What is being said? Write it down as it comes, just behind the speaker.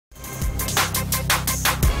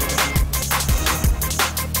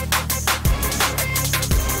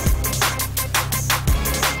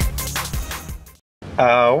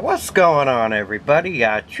What's going on, everybody?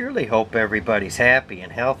 I truly hope everybody's happy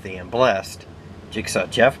and healthy and blessed. Jigsaw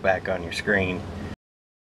Jeff back on your screen.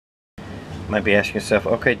 Might be asking yourself,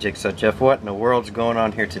 okay, Jigsaw Jeff, what in the world's going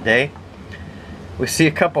on here today? We see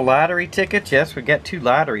a couple lottery tickets. Yes, we got 2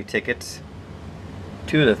 lottery tickets.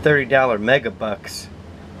 2 of the $30 mega bucks.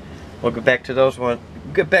 We'll get back to those one.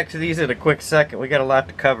 Get back to these in a quick second. We got a lot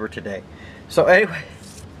to cover today. So anyway,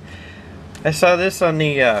 I saw this on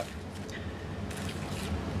the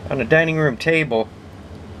dining room table.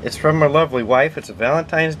 It's from my lovely wife. It's a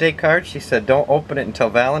Valentine's Day card. She said don't open it until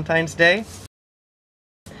Valentine's Day.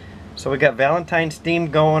 So we got Valentine's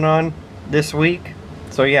theme going on this week.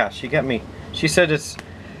 So yeah, she got me. She said it's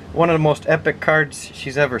one of the most epic cards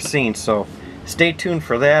she's ever seen. So stay tuned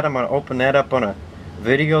for that. I'm going to open that up on a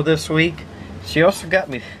video this week. She also got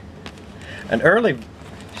me an early,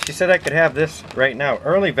 she said I could have this right now,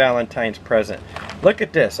 early Valentine's present. Look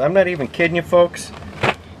at this. I'm not even kidding you, folks.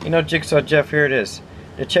 You know, Jigsaw Jeff, here it is.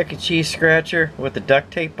 The Chuck E. Cheese scratcher with the duct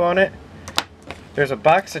tape on it. There's a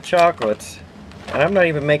box of chocolates, and I'm not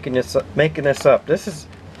even making this up. This is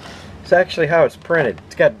actually how it's printed.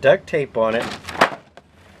 It's got duct tape on it.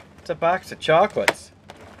 It's a box of chocolates.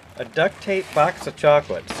 A duct tape box of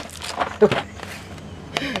chocolates.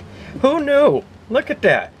 Who knew? Look at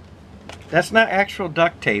that. That's not actual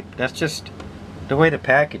duct tape. That's just the way the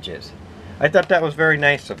package is. I thought that was very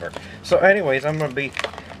nice of her. So anyways, I'm going to be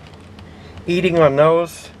eating on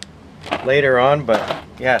those later on, but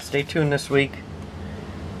yeah, stay tuned this week.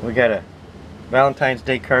 We got a Valentine's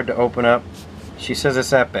Day card to open up. She says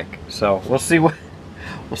it's epic, so we'll see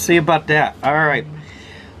about that. All right,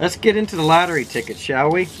 let's get into the lottery tickets, shall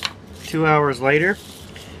we? 2 hours later,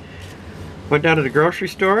 went down to the grocery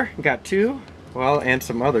store, got 2, well, and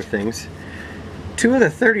some other things. 2 of the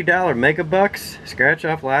 $30 mega bucks scratch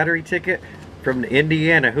off lottery ticket from the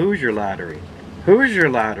Indiana Hoosier Lottery. Hoosier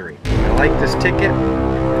Lottery. I like this ticket.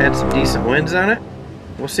 Had some decent wins on it.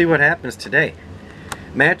 We'll see what happens today.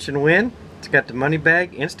 Match and win. It's got the money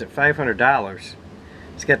bag, instant $500.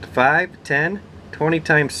 It's got the 5, 10, 20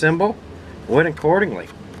 times symbol. Win accordingly.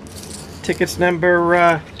 Tickets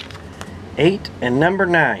number 8 and number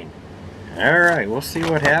 9. Alright, we'll see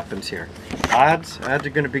what happens here. Odds are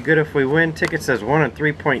going to be good if we win. Ticket says 1 and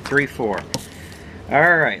 3.34.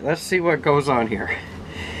 Alright, let's see what goes on here.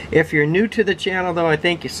 If you're new to the channel, though, I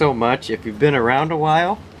thank you so much. If you've been around a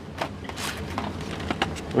while,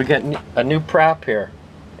 we got a new prop here.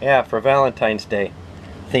 Yeah, for Valentine's Day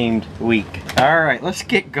themed week. Alright, let's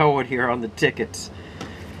get going here on the tickets.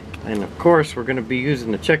 And of course, we're going to be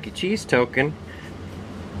using the Chuck E. Cheese token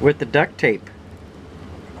with the duct tape.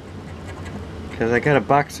 Because I got a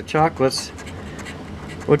box of chocolates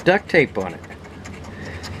with duct tape on it.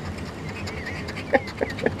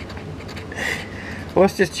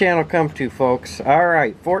 What's this channel come to, folks?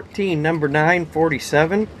 Alright, 14, number 9,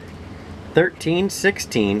 47, 13,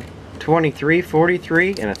 16, 23, 43,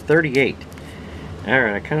 and a 38.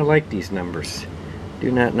 Alright, I kind of like these numbers. Do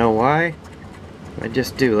not know why. I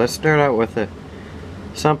just do. Let's start out with a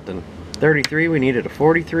something. 33, we needed a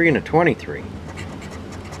 43 and a 23.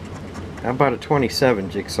 How about a 27,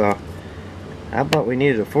 Jigsaw? How about we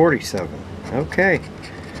needed a 47? Okay.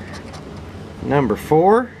 Number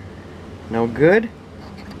 4, no good.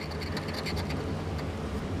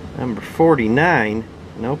 Number 49,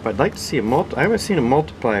 nope. I'd like to see a I haven't seen a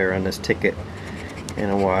multiplier on this ticket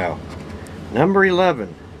in a while. Number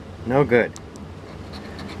 11, no good.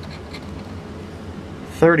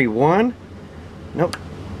 31, nope.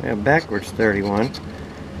 We have backwards 31.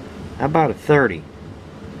 How about a 30?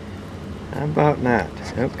 How about not?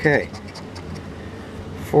 Okay.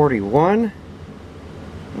 41,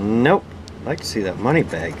 nope. I'd like to see that money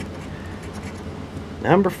bag.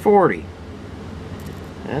 Number 40.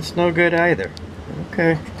 That's no good either.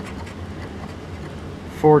 Okay.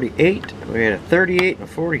 48. We had a 38 and a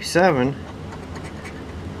 47.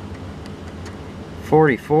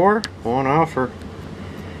 44. One offer.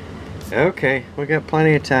 Okay. We got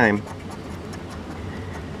plenty of time.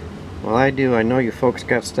 Well, I do. I know you folks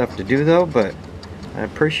got stuff to do, though, but I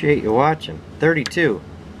appreciate you watching. 32.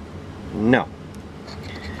 No.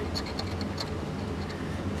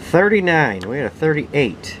 39. We had a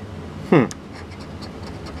 38.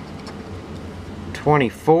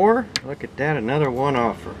 24. Look at that. Another one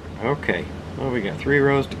offer. Okay. Well, we got 3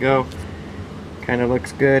 rows to go. Kind of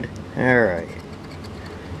looks good. Alright.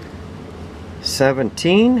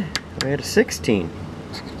 17. We had a 16.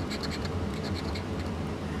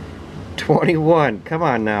 21. Come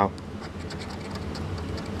on now.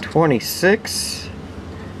 26.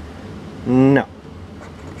 No.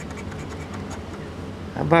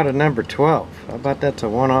 How about a number 12? How about that's a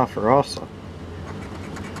one offer also?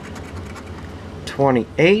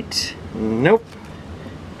 28. Nope.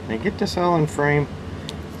 Can I get this all in frame?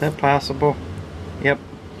 Is that possible? Yep.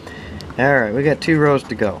 Alright, we got 2 rows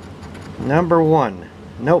to go. Number 1.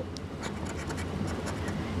 Nope.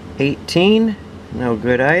 18. No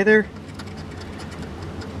good either.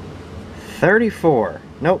 34.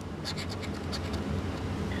 Nope.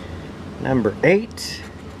 Number 8.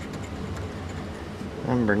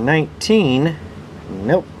 Number 19.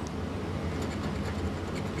 Nope.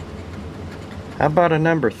 How about a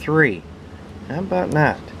number 3? How about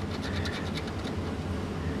not?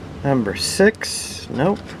 Number 6.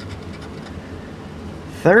 Nope.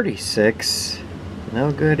 36.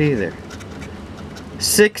 No good either.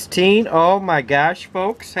 16. Oh my gosh,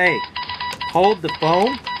 folks. Hey, hold the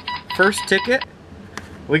phone. First ticket.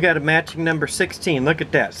 We got a matching number 16. Look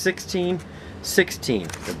at that. 16, 16.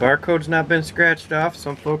 The barcode's not been scratched off.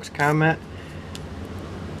 Some folks comment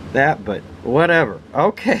that, but whatever.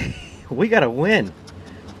 Okay. We got a win.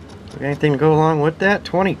 Anything to go along with that?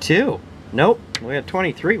 22. Nope. We had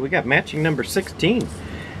 23. We got matching number 16.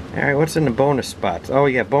 Alright, what's in the bonus spots? Oh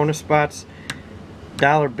yeah, bonus spots.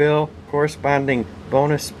 Dollar bill, corresponding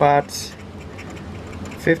bonus spots.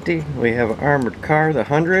 50. We have an armored car, the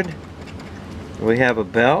 100. We have a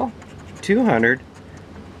bell, 200.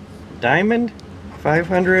 Diamond,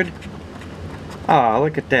 500. Ah,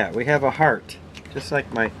 look at that. We have a heart. Just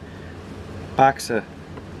like my box of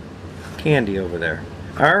candy over there.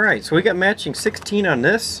 Alright, so we got matching 16 on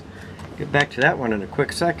this. Get back to that one in a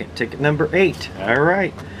quick second. Ticket number 8.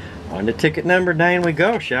 Alright, on to ticket number 9 we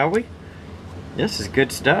go, shall we? This is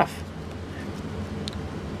good stuff.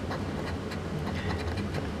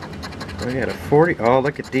 We got a 40. Oh,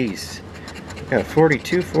 look at these. We got a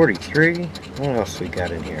 42, 43. What else we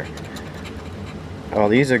got in here? Oh,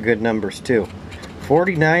 these are good numbers too.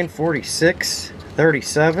 49, 46,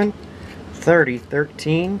 37, 30,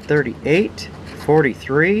 13, 38,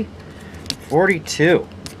 43, 42.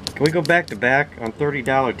 Can we go back to back on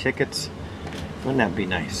 $30 tickets? Wouldn't that be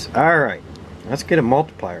nice? Alright, let's get a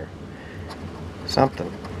multiplier.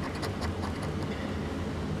 Something.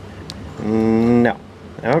 No.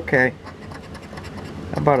 Okay.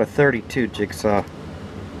 How about a 32 jigsaw?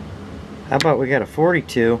 How about we got a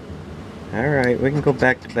 42? Alright, we can go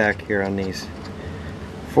back to back here on these.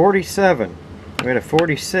 47. We got a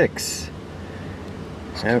 46.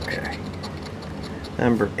 Okay.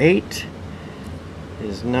 Number 8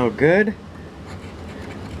 is no good.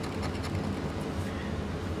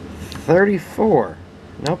 34.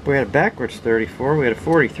 Nope, we had a backwards 34. We had a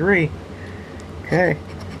 43. Okay.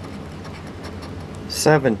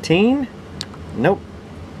 17. Nope.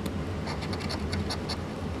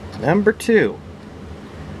 Number 2.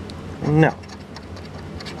 No.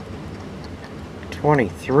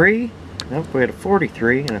 23. Nope, we had a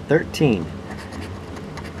 43 and a 13.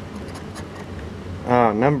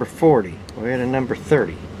 Number 40. We had a number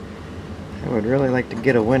 30. I would really like to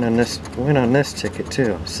get a win on this ticket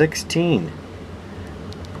too. 16.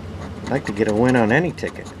 I'd like to get a win on any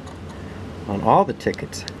ticket. On all the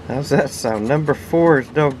tickets. How's that sound? Number 4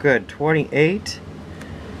 is no good. 28.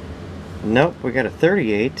 Nope, we got a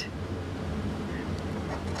 38.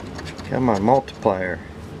 Come on, multiplier.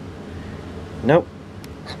 Nope.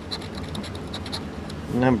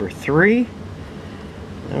 Number 3.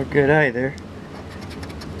 No good either.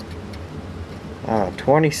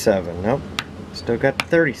 27. Nope. Still got the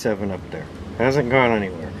 37 up there. Hasn't gone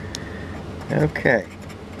anywhere. Okay.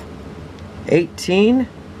 18.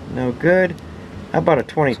 No good. How about a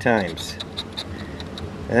 20 times?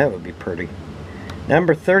 That would be pretty.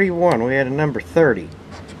 Number 31. We had a number 30.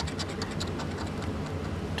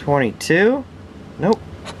 22. Nope.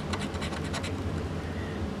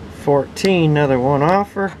 14. Another one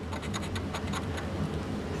offer.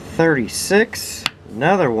 36.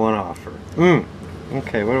 Another one offer.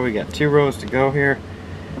 Okay, what do we got? 2 rows to go here.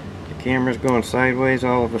 The camera's going sideways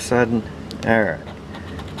all of a sudden. Alright.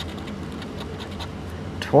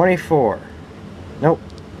 24. Nope.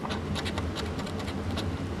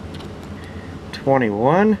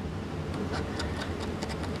 21.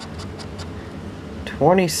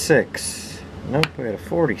 26. Nope, we got a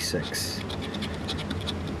 46.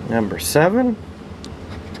 Number 7.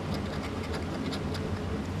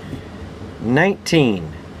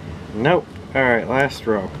 19. Nope. Alright, last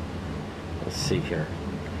row. Let's see here.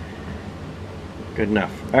 Good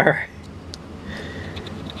enough. Alright.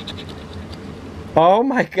 Oh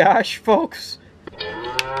my gosh, folks.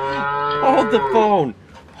 Hold the phone.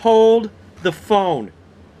 Hold the phone.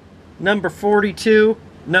 Number 42.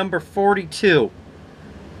 Number 42.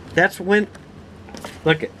 That's when...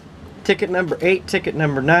 Look at ticket number 8, ticket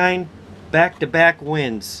number 9. Back-to-back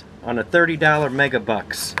wins on a $30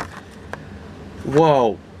 Megabucks.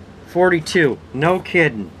 Whoa. 42. No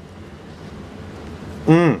kidding.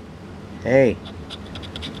 Hey.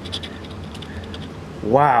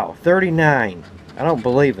 Wow. 39. I don't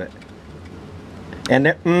believe it. And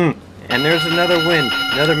there, and there's another win.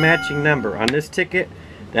 Another matching number on this ticket.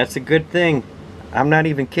 That's a good thing. I'm not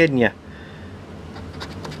even kidding you.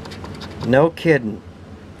 No kidding.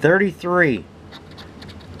 33.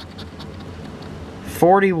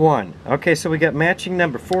 41. Okay, so we got matching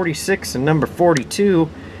number 46 and number 42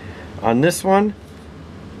 on this one.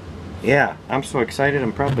 Yeah, I'm so excited.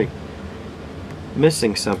 I'm probably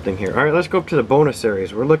missing something here. Alright, let's go up to the bonus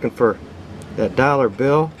areas. We're looking for that dollar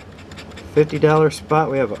bill. $50 spot,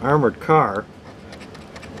 we have an armored car.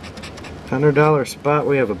 $100 spot,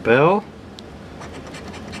 we have a bell.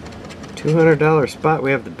 $200 spot,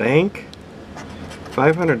 we have the bank.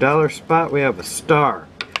 $500 spot, we have a star.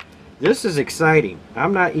 This is exciting.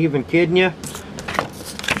 I'm not even kidding you.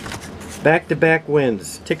 Back-to-back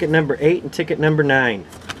wins. Ticket number 8 and ticket number 9.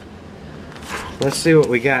 Let's see what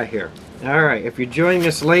we got here. Alright, if you're joining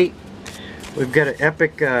us late, we've got an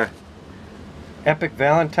epic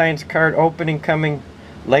Valentine's card opening coming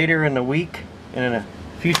later in the week and in a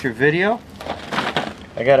future video.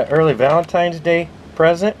 I got an early Valentine's Day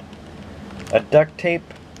present, a duct tape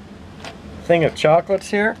thing of chocolates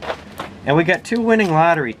here, and we got 2 winning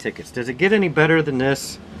lottery tickets. Does it get any better than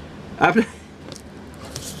this?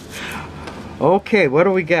 Okay, what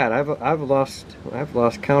do we got? I've lost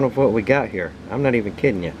count of what we got here. I'm not even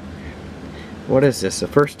kidding you. What is this? The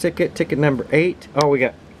first ticket, ticket number 8. Oh, we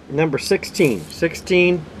got number 16.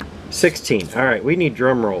 16, 16. All right, we need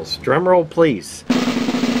drum rolls. Drum roll, please.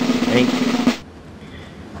 Thank you.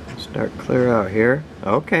 Start clear out here.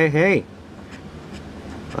 Okay, hey.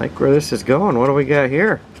 Like where this is going. What do we got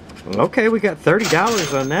here? Okay, we got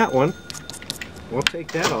 $30 on that one. We'll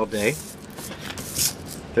take that all day.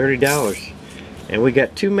 $30. And we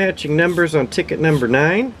got 2 matching numbers on ticket number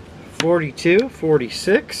 9. 42,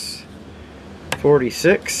 46,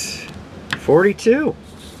 46, 42.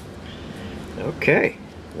 Okay.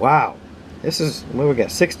 Wow. This is, well, we got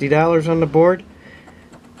 $60 on the board.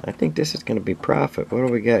 I think this is going to be profit. What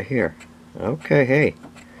do we got here? Okay, hey.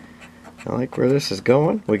 I like where this is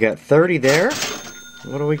going. We got 30 there.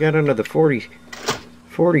 What do we got under the 40?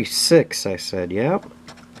 46, I said. Yep.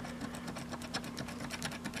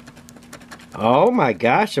 Oh my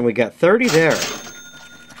gosh, and we got 30 there.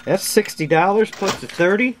 That's $60 plus the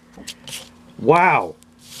 30. Wow.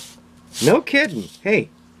 No kidding. Hey,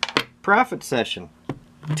 profit session.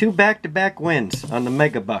 2 back-to-back wins on the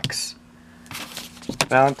Mega Bucks.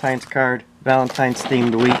 Valentine's card, Valentine's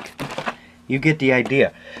themed week. You get the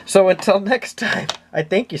idea. So until next time, I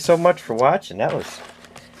thank you so much for watching. I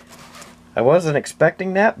wasn't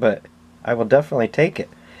expecting that, but I will definitely take it.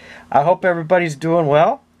 I hope everybody's doing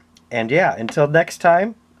well. And yeah, until next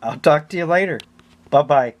time, I'll talk to you later.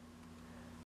 Bye-bye.